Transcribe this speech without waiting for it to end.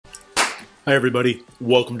Hi everybody,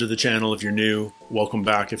 welcome to the channel if you're new, welcome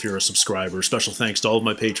back if you're a subscriber. Special thanks to all of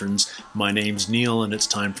my patrons. My name's Neil and it's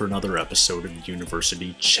time for another episode of the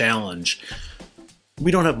University Challenge. We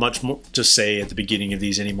don't have much more to say at the beginning of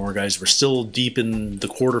these anymore, guys. We're still deep in the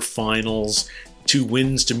quarterfinals. 2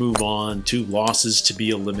 wins to move on, 2 losses to be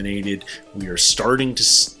eliminated. We are starting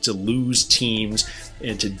to lose teams,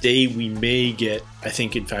 and today we may get, I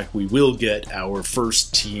think in fact we will get, our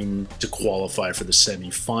first team to qualify for the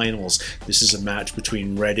semifinals. This is a match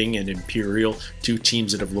between Reading and Imperial, 2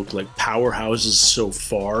 teams that have looked like powerhouses so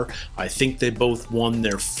far. I think they both won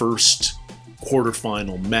their first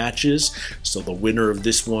quarterfinal matches, so the winner of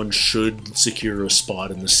this one should secure a spot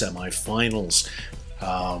in the semifinals.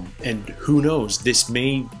 And who knows, this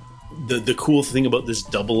may, the cool thing about this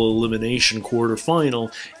double elimination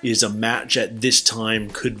quarterfinal is a match at this time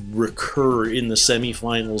could recur in the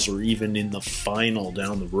semifinals or even in the final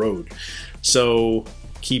down the road. So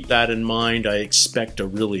keep that in mind. I expect a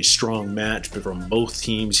really strong match from both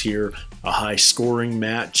teams here, a high scoring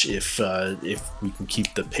match if we can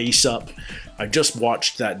keep the pace up. I just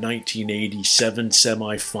watched that 1987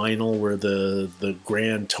 semifinal where the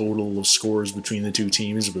grand total of scores between the 2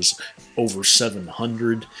 teams was over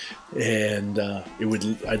 700, and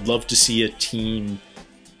I'd love to see a team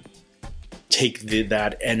take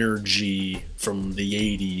that energy from the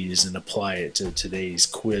 80s and apply it to today's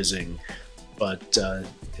quizzing. But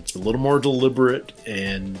it's a little more deliberate,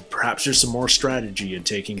 and perhaps there's some more strategy in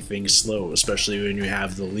taking things slow, especially when you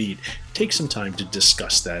have the lead. Take some time to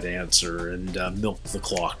discuss that answer and milk the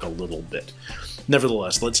clock a little bit.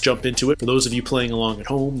 Nevertheless, let's jump into it. For those of you playing along at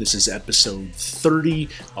home, this is episode 30.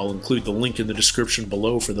 I'll include the link in the description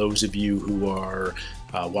below for those of you who are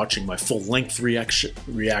watching my full-length reaction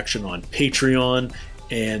on Patreon,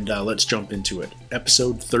 and let's jump into it.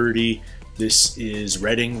 Episode 30. This is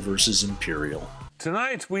Reading versus Imperial.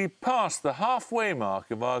 Tonight we pass the halfway mark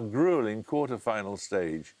of our grueling quarter-final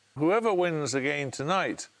stage. Whoever wins again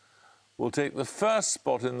tonight will take the first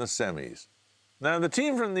spot in the semis. Now, the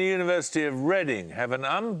team from the University of Reading have an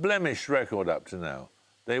unblemished record up to now.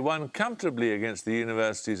 They won comfortably against the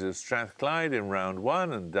universities of Strathclyde in round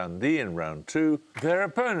 1 and Dundee in round 2. Their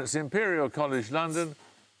opponents, Imperial College London,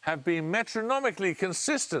 have been metronomically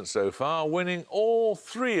consistent so far, winning all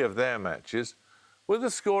 3 of their matches with a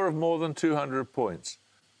score of more than 200 points.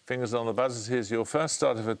 Fingers on the buzzers, here's your first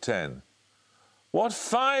starter for 10. What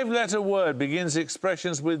 5-letter word begins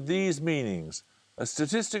expressions with these meanings? A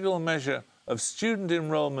statistical measure of student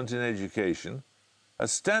enrollment in education, a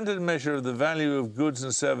standard measure of the value of goods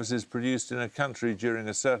and services produced in a country during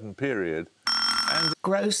a certain period, and...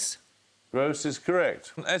 Gross. Gross is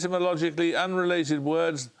correct. Etymologically unrelated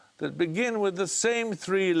words that begin with the same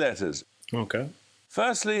 3 letters. Okay.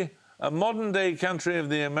 Firstly, a modern-day country of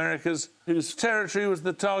the Americas whose territory was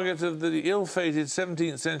the target of the ill-fated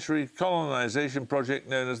 17th century colonization project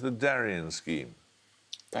known as the Darien Scheme.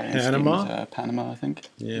 Panama? Panama, I think.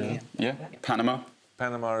 Yeah. Yeah, Panama.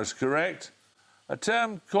 Panama is correct. A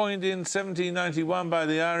term coined in 1791 by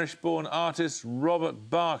the Irish-born artist Robert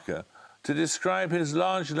Barker to describe his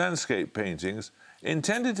large landscape paintings,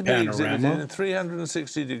 intended to be exhibited in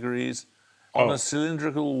 360 degrees on a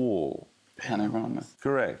cylindrical wall. Panorama.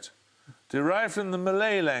 Correct. Derived from the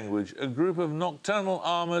Malay language, a group of nocturnal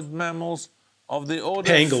armoured mammals of the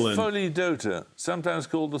order Pholidota, sometimes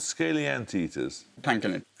called the scaly anteaters.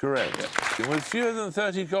 Pangolin. Correct. Yeah. With fewer than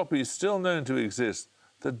 30 copies still known to exist,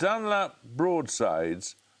 the Dunlap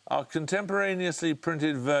broadsides are contemporaneously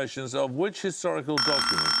printed versions of which historical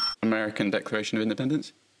document? American Declaration of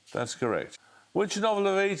Independence. That's correct. Which novel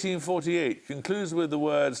of 1848 concludes with the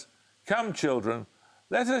words, "Come, children,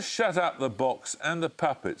 let us shut up the box and the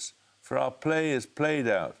puppets, for our play is played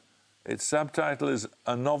out." Its subtitle is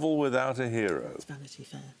A Novel Without a Hero. It's Vanity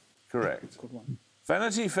Fair. Correct. Good one.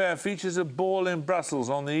 Vanity Fair features a ball in Brussels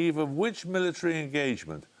on the eve of which military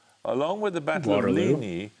engagement? Along with the Battle of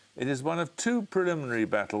Ligny, it is one of 2 preliminary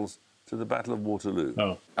battles to the Battle of Waterloo.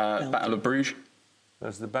 Battle of Bruges.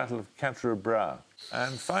 There's the Battle of Quatre Bras.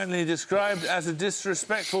 And finally, described as a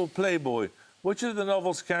disrespectful playboy, which of the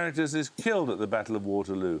novel's characters is killed at the Battle of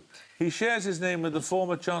Waterloo? He shares his name with the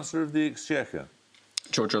former Chancellor of the Exchequer.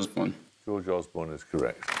 George Osborne. George Osborne is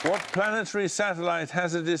correct. What planetary satellite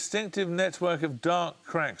has a distinctive network of dark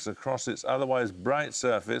cracks across its otherwise bright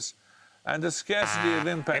surface and a scarcity of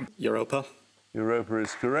impact? Europa. Europa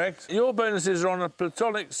is correct. Your bonuses are on a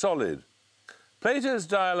platonic solid. Plato's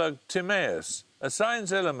dialogue Timaeus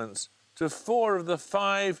assigns elements to 4 of the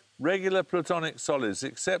 5 regular platonic solids,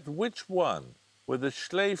 except which one with the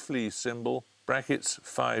Schläfli symbol, brackets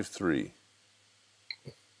 5-3?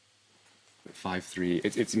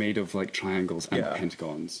 5-3. It's made of like triangles and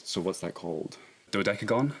pentagons. So what's that called?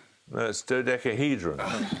 Dodecagon? No, it's dodecahedron.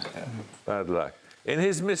 Bad luck. In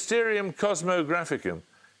his Mysterium Cosmographicum,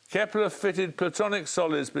 Kepler fitted platonic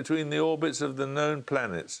solids between the orbits of the known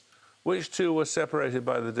planets. Which two were separated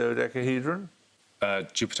by the dodecahedron?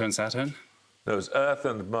 Jupiter and Saturn? No, it's Earth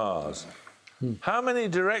and Mars. How many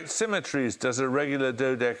direct symmetries does a regular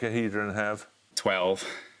dodecahedron have? 12.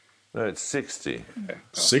 No, it's 60. Okay.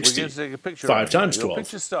 60. We're going to take a picture. 5 times Your 12.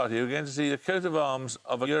 picture started. You're going to see the coat of arms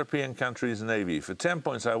of a European country's navy. For 10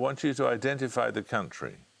 points, I want you to identify the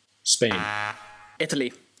country. Spain.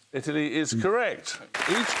 Italy. Italy is correct.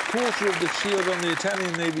 Each quarter of the shield on the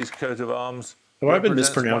Italian Navy's coat of arms. Have I been represents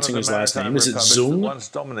mispronouncing one of his the last maritime name? Is it republics Zung? that once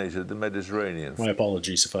dominated the Mediterranean. My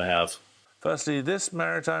apologies if I have. Firstly, this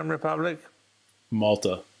maritime republic.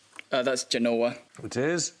 Malta. That's Genoa. It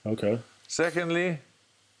is. Okay. Secondly,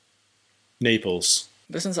 Naples.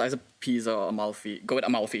 This is either Pisa or Amalfi. Go with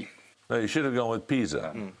Amalfi. no, you should have gone with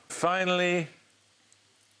Pisa. Finally,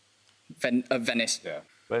 Venice. Yeah.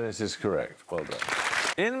 Venice is correct. Well done.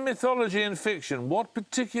 In mythology and fiction, what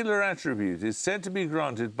particular attribute is said to be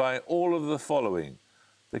granted by all of the following?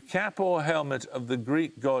 The cap or helmet of the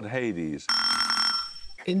Greek god Hades.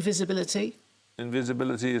 Invisibility.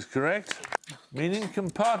 Invisibility is correct. Meaning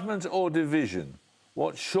compartment or division.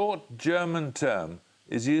 What short German term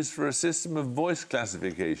is used for a system of voice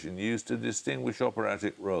classification used to distinguish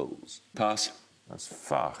operatic roles? Pass. That's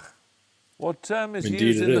Fach. What term is Indeed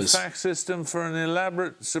used it in the is. Fach system for an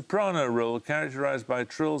elaborate soprano role characterized by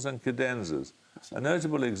trills and cadenzas? A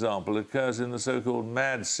notable example occurs in the so-called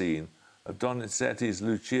mad scene of Donizetti's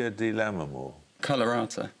Lucia di Lammermoor.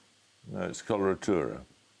 Colorata. No, it's coloratura.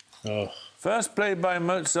 Oh, First played by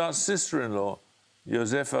Mozart's sister-in-law,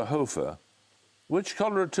 Josefa Hofer, which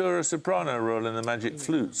coloratura soprano role in The Magic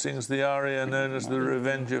Flute sings the aria known as The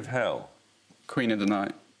Revenge of Hell? Queen of the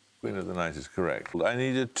Night. Queen of the Night is correct. I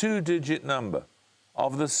need a 2-digit number.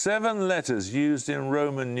 Of the 7 letters used in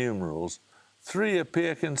Roman numerals, 3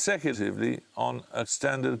 appear consecutively on a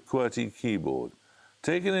standard QWERTY keyboard.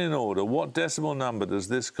 Taken in order, what decimal number does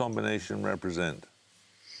this combination represent?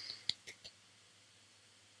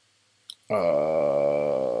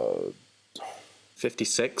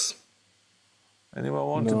 56. Anyone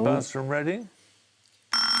want to No. buzz from Reading?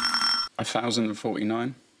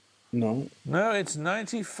 1049. no. No, it's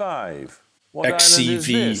 95. What island XCV. is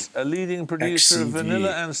this? A leading producer of XCV.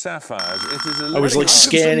 vanilla and sapphires. It is a I was like little-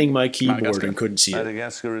 scanning my keyboard Madagascar. and couldn't see it.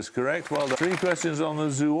 Madagascar is correct. Well done. 3 questions on the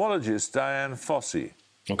zoologist Diane Fossey.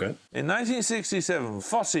 Okay. In 1967,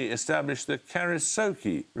 Fossey established the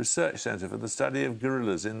Karisoki Research Centre for the study of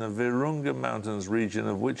gorillas in the Virunga Mountains region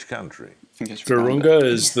of which country? I think it's Virunga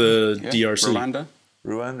is the Yeah, DRC. Rwanda.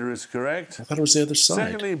 Rwanda is correct. I thought it was the other side.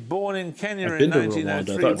 Secondly, born in Kenya I've in been to Rwanda. I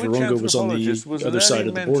 1903, thought which Virunga was on the anthropologist was other an side early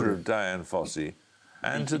of the mentor border? of Diane Fossey,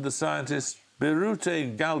 and to the scientists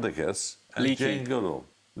Birute Galdicus and Leakey. Jane Goodall?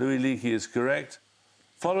 Louis Leakey is correct.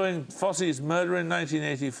 Following Fossey's murder in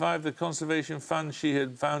 1985, the conservation fund she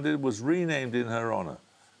had founded was renamed in her honour.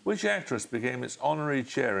 Which actress became its honorary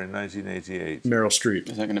chair in 1988? Meryl Streep.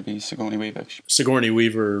 Is that going to be Sigourney Weaver? Sigourney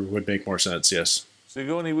Weaver would make more sense, yes.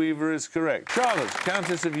 Sigourney Weaver is correct. Charlotte,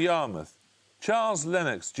 Countess of Yarmouth, Charles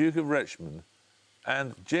Lennox, Duke of Richmond,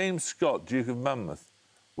 and James Scott, Duke of Monmouth,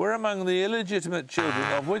 were among the illegitimate children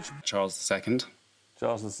of which? Charles II.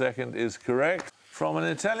 Charles II is correct. From an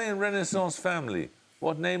Italian Renaissance family,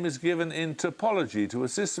 what name is given in topology to a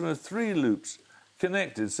system of 3 loops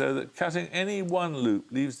connected so that cutting any one loop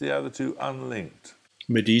leaves the other 2 unlinked?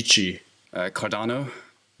 Medici. Cardano.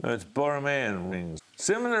 No, it's Borromean rings.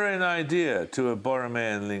 Similar in idea to a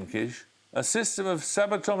Borromean linkage, a system of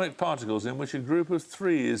subatomic particles in which a group of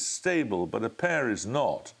 3 is stable but a pair is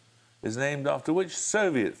not, is named after which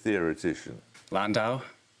Soviet theoretician? Landau.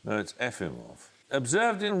 No, it's Efimov.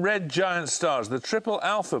 Observed in red giant stars, the triple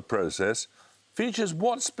alpha process features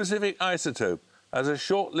what specific isotope as a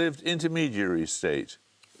short-lived intermediary state?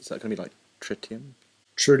 Is that going to be like tritium?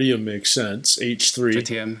 Tritium makes sense. H3.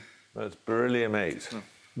 Tritium. That's beryllium-8.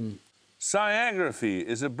 Sciagraphy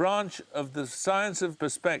is a branch of the science of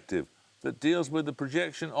perspective that deals with the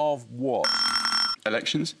projection of what?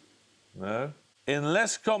 Elections. No. In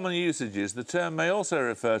less common usages, the term may also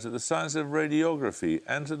refer to the science of radiography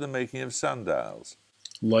and to the making of sundials.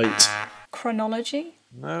 Light. Chronology?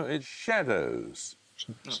 No, it's shadows.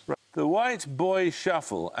 Right. The White Boy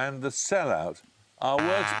Shuffle and The Sellout are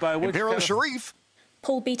works by which... Imperial Sharif.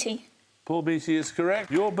 Paul Beatty. Paul Beatty is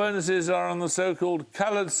correct. Your bonuses are on the so-called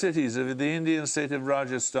coloured cities of the Indian state of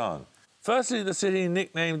Rajasthan. Firstly, the city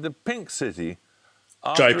nicknamed the Pink City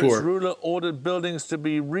after Jaipur. its ruler ordered buildings to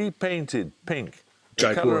be repainted pink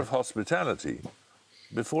the colour Jaipur. of hospitality,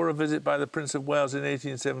 before a visit by the Prince of Wales in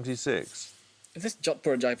 1876? Is this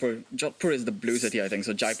Jodhpur or Jaipur? Jodhpur is the blue city, I think,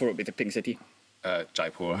 so Jaipur would be the pink city.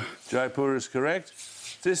 Jaipur. Jaipur is correct.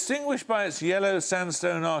 Distinguished by its yellow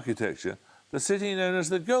sandstone architecture, the city known as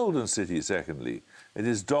the Golden City, secondly. It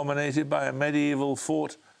is dominated by a medieval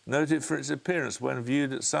fort noted for its appearance when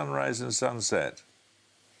viewed at sunrise and sunset.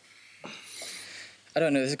 I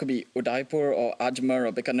don't know, this could be Udaipur or Ajmer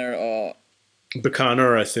or Bikaner or...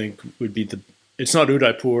 Bikaner, I think, would be the... It's not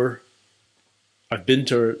Udaipur. I've been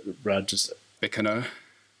to Rajasthan. Bikaner.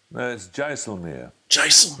 No, it's Jaisalmer.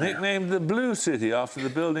 Jaisalmer. Nicknamed the Blue City after the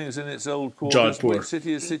buildings in its old quarters, Jodhpur. which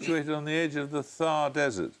city is situated on the edge of the Thar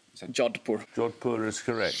Desert? Jodhpur. Jodhpur is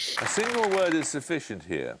correct. A single word is sufficient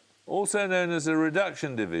here. Also known as a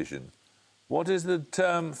reduction division. What is the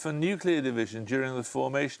term for nuclear division during the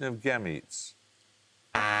formation of gametes?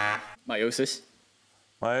 Meiosis.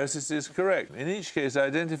 Meiosis is correct. In each case,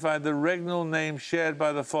 identify the regnal name shared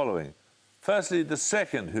by the following. Firstly, the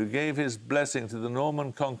second, who gave his blessing to the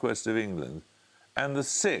Norman conquest of England, and the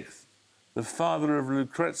sixth, the father of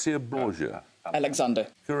Lucrezia Borgia. Alexander.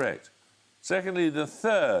 Correct. Secondly, the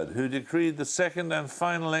third, who decreed the second and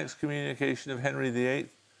final excommunication of Henry VIII,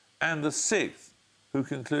 and the sixth, who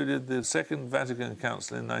concluded the Second Vatican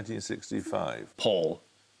Council in 1965. Paul.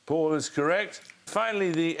 Paul is correct.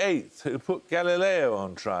 Finally, the eighth, who put Galileo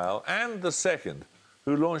on trial, and the second,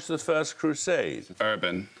 who launched the First Crusade.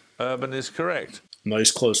 Urban. Urban is correct.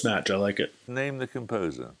 Nice close match. I like it. Name the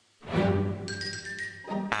composer.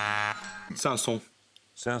 Sanson.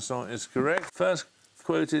 Sanson is correct. First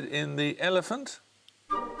quoted in The Elephant.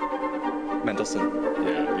 Mendelssohn.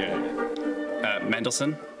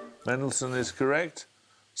 Mendelssohn. Mendelssohn is correct.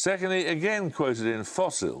 Secondly, again quoted in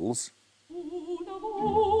Fossils.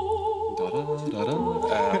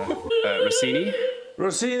 Rossini.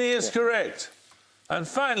 Rossini is correct. And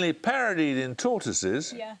finally, parodied in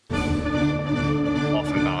Tortoises. Yeah.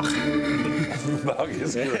 Offenbach. Bach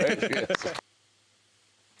is correct, yes.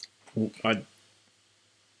 I'm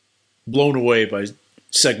blown away by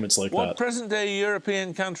segments like What that. present-day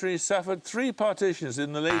European country suffered 3 partitions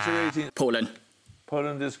in the later 18th... Poland.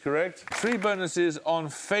 Poland is correct. 3 bonuses on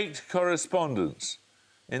faked correspondence.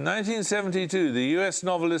 In 1972, the US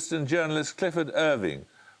novelist and journalist Clifford Irving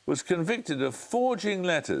was convicted of forging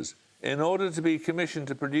letters in order to be commissioned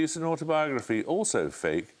to produce an autobiography, also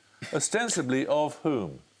fake, ostensibly of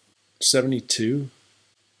whom? 72?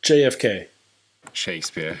 JFK.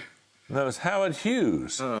 Shakespeare. No, it's Howard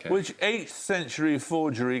Hughes, which 8th century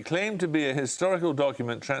forgery claimed to be a historical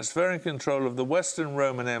document transferring control of the Western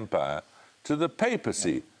Roman Empire to the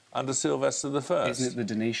papacy under Sylvester I. Isn't it the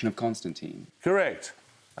donation of Constantine? Correct.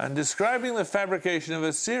 And describing the fabrication of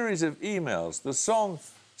a series of emails, the song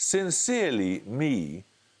Sincerely Me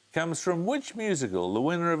comes from which musical, the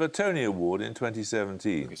winner of a Tony Award in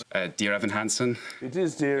 2017? Dear Evan Hansen. It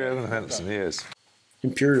is Dear Evan Hansen, yes.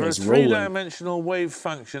 Imperial For a is rolling. three-dimensional wave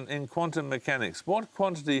function in quantum mechanics, what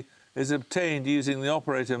quantity is obtained using the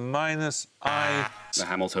operator minus I... The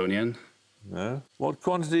Hamiltonian. No. What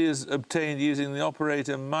quantity is obtained using the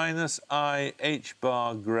operator minus I h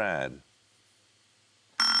bar grad?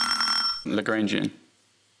 Lagrangian.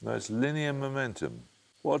 No, it's linear momentum.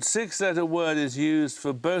 What 6-letter word is used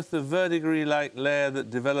for both the verdigris-like layer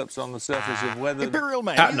that develops on the surface of weathered... Imperial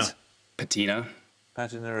man. Patina. Patina.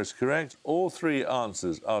 Patina is correct. All 3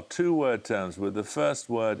 answers are 2-word terms with the first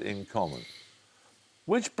word in common.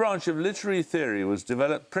 Which branch of literary theory was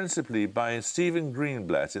developed principally by Stephen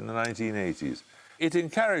Greenblatt in the 1980s? It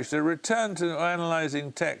encouraged a return to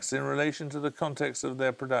analysing texts in relation to the context of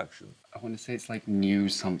their production. I want to say it's like new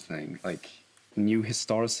something, like new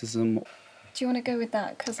historicism. Do you want to go with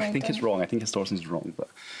that? Because I think it's wrong. I think historicism is wrong, but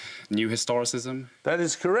new historicism. That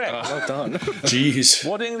is correct. Well done. Jeez.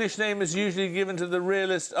 What English name is usually given to the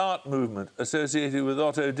realist art movement associated with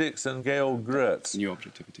Otto Dix and Georg Grotz, New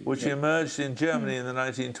objectivity. which emerged in Germany in the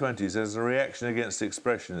 1920s as a reaction against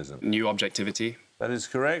Expressionism? New objectivity. That is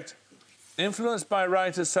correct. Influenced by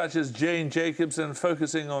writers such as Jane Jacobs and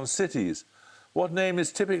focusing on cities, what name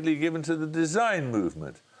is typically given to the design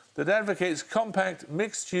movement that advocates compact,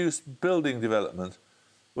 mixed-use building development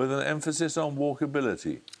with an emphasis on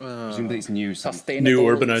walkability? Presumably it's new something. Sustainable New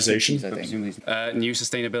urbanization. cities, I think. Presumably it's, new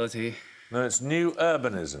sustainability. No, it's new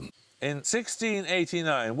urbanism. In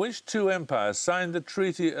 1689, which 2 empires signed the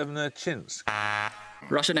Treaty of Nerchinsk?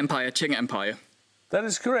 Russian Empire, Qing Empire. That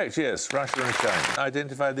is correct, yes, Russia and China.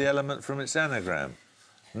 Identified the element from its anagram.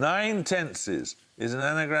 9 tenses is an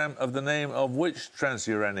anagram of the name of which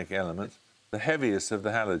transuranic element, the heaviest of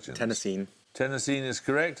the halogens? Tennessine. Tennessine is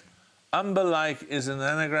correct. Umber-like is an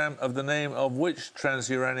anagram of the name of which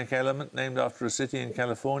transuranic element named after a city in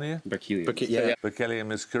California? Berkelium.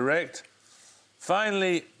 Berkelium is correct.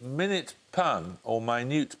 Finally, minute pun, or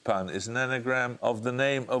minute pun, is an anagram of the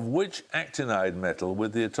name of which actinide metal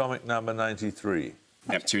with the atomic number 93?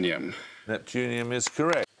 Neptunium. Neptunium is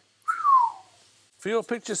correct. For your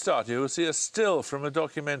picture starter, you will see a still from a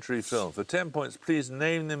documentary film. For 10 points, please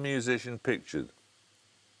name the musician pictured.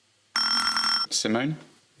 Simone.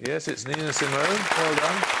 Yes, it's Nina Simone. Well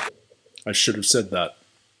done. I should have said that.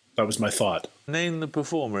 That was my thought. Name the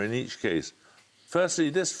performer in each case. Firstly,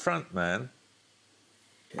 this front man.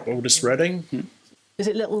 Otis Redding? Is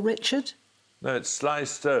it Little Richard? No, it's Sly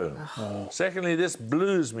Stone. Secondly, this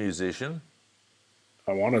blues musician.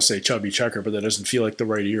 I want to say Chubby Checker, but that doesn't feel like the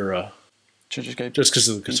right era. Just because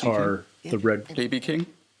of the guitar, the red... B.B. King.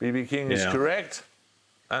 B.B. King is correct.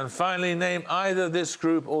 And finally, name either this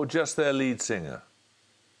group or just their lead singer.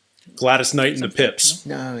 Gladys Knight and the Pips.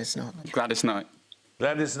 No, it's not. Gladys Knight.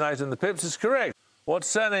 Gladys Knight and the Pips is correct. What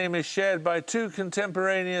surname is shared by two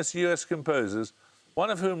contemporaneous US composers, one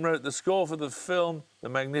of whom wrote the score for the film The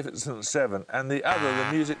Magnificent Seven, and the other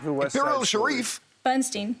the music for West Side Story?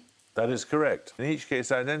 Bernstein. That is correct. In each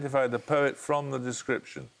case, identify the poet from the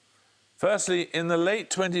description. Firstly, in the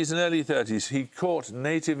late 20s and early 30s, he caught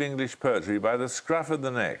native English poetry by the scruff of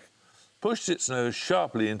the neck, pushed its nose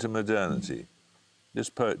sharply into modernity. This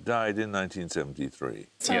poet died in 1973.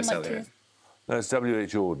 T.S. Eliot. No, it's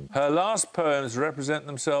W.H. Auden. Her last poems represent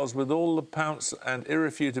themselves with all the pounce and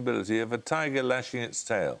irrefutability of a tiger lashing its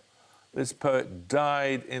tail. This poet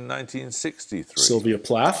died in 1963. Sylvia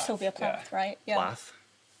Plath? Sylvia Plath, right? Yeah. Plath.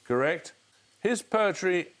 Correct. His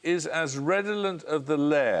poetry is as redolent of the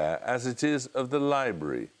lair as it is of the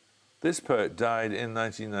library. This poet died in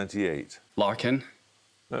 1998. Larkin.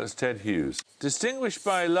 No, it's Ted Hughes. Distinguished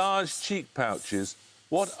by large cheek pouches,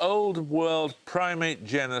 what old world primate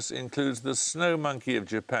genus includes the snow monkey of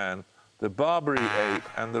Japan, the Barbary ape,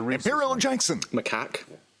 and the Imperial Jackson. Macaque.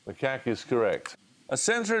 Macaque is correct. A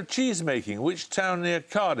centre of cheese making, which town near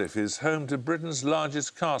Cardiff is home to Britain's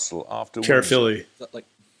largest castle after Caerphilly.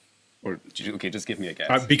 Or, okay, just give me a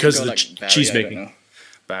guess. Because of the like Barry, cheese I don't making. know.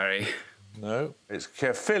 Barry. No, it's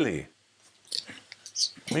Caerphilly.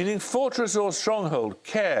 Meaning fortress or stronghold.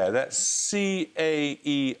 Caer, that's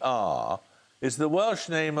C-A-E-R, is the Welsh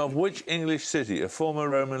name of which English city, a former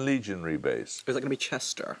Roman legionary base? Is that going to be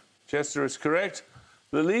Chester? Chester is correct.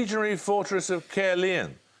 The legionary fortress of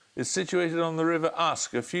Caerleon is situated on the River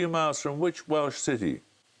Usk, a few miles from which Welsh city?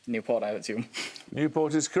 Newport, I would assume.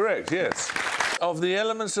 Newport is correct, yes. Of the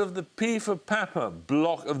elements of the P for Papa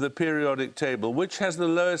block of the periodic table, which has the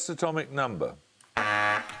lowest atomic number?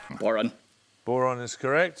 Boron. Boron is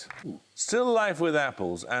correct. Still Life with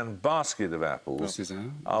Apples and Basket of Apples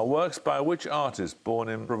Cézanne. are works by which artist born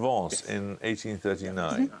in Provence in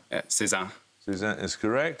 1839? Cézanne. Suzanne is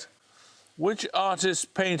correct. Which artist's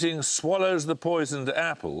painting Swallows the Poisoned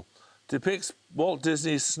Apple depicts Walt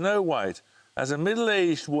Disney's Snow White as a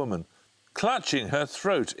middle-aged woman clutching her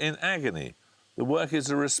throat in agony? The work is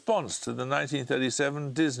a response to the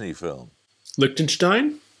 1937 Disney film.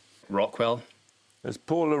 Liechtenstein? Rockwell. There's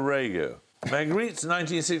Paul Arago. Magritte's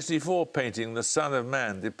 1964 painting, The Son of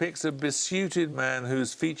Man, depicts a besuited man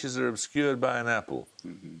whose features are obscured by an apple.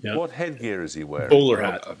 Yeah. What headgear is he wearing? Bowler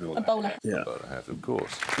hat. A bowler hat. Yeah. Bowler hat, of course.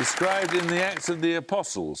 Described in the Acts of the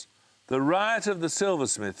Apostles, the riot of the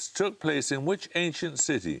silversmiths took place in which ancient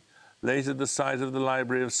city, later the site of the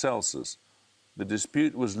Library of Celsus? The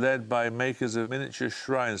dispute was led by makers of miniature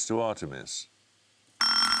shrines to Artemis.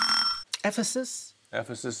 Ephesus?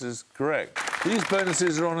 Ephesus is correct. These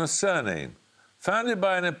bonuses are on a surname. Founded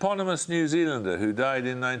by an eponymous New Zealander who died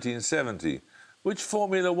in 1970, which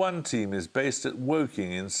Formula One team is based at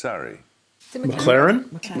Woking in Surrey? McLaren?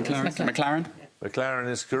 McLaren. McLaren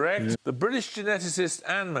is correct. The British geneticist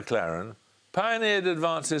Anne McLaren pioneered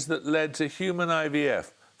advances that led to human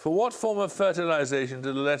IVF. For what form of fertilization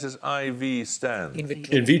do the letters IV stand?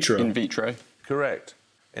 In vitro. In vitro. Correct.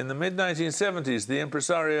 In the mid-1970s, the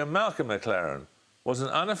impresario Malcolm McLaren was an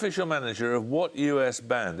unofficial manager of what US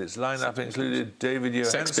band? Its lineup included David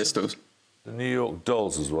Johansen. Sex Pistols. The New York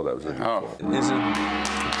Dolls is what I was looking Oh. for. Is it? And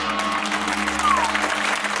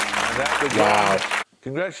that began. Wow.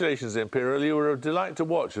 Congratulations, Imperial. You were a delight to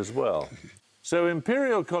watch as well. So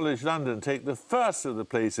Imperial College London take the first of the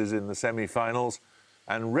places in the semi-finals,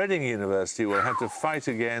 and Reading University will have to fight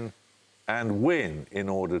again and win in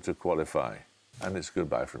order to qualify. And it's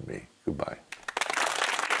goodbye from me. Goodbye.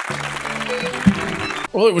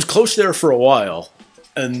 Well, it was close there for a while.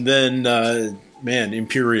 And then, man,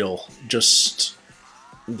 Imperial just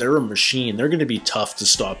they're a machine. They're going to be tough to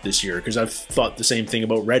stop this year, because I've thought the same thing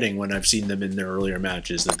about Reading when I've seen them in their earlier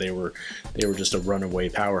matches, that they were just a runaway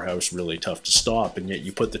powerhouse, really tough to stop. And yet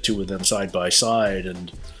you put the two of them side by side,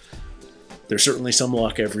 and there's certainly some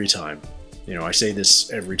luck every time. You know, I say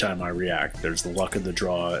this every time I react. There's the luck of the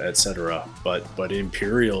draw, etc. But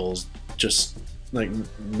Imperial's just like,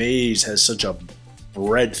 Maze has such a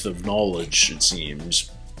breadth of knowledge, it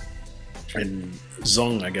seems. And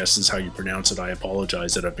Zung, I guess is how you pronounce it. I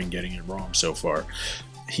apologize that I've been getting it wrong so far.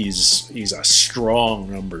 He's a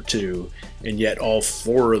strong number 2, and yet all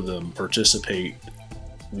 4 of them participate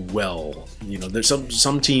well. You know, there's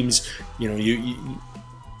some teams, you know,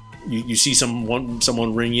 you see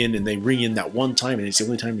someone ring in, and they ring in that one time, and it's the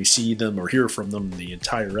only time you see them or hear from them the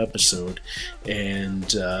entire episode.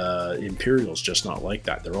 And Imperial's just not like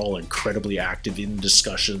that. They're all incredibly active in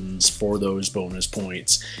discussions for those bonus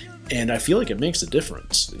points, and I feel like it makes a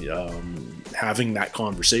difference, having that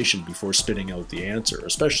conversation before spitting out the answer,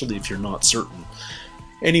 especially if you're not certain.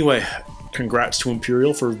 Anyway, congrats to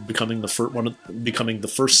Imperial for becoming the first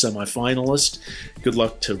semifinalist. Good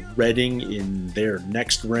luck to Reading in their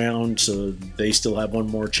next round, so they still have one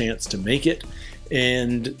more chance to make it.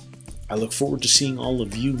 And I look forward to seeing all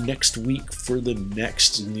of you next week for the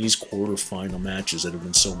next in these quarterfinal matches that have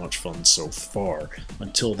been so much fun so far.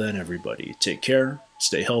 Until then, everybody, take care,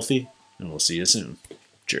 stay healthy, and we'll see you soon.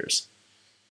 Cheers.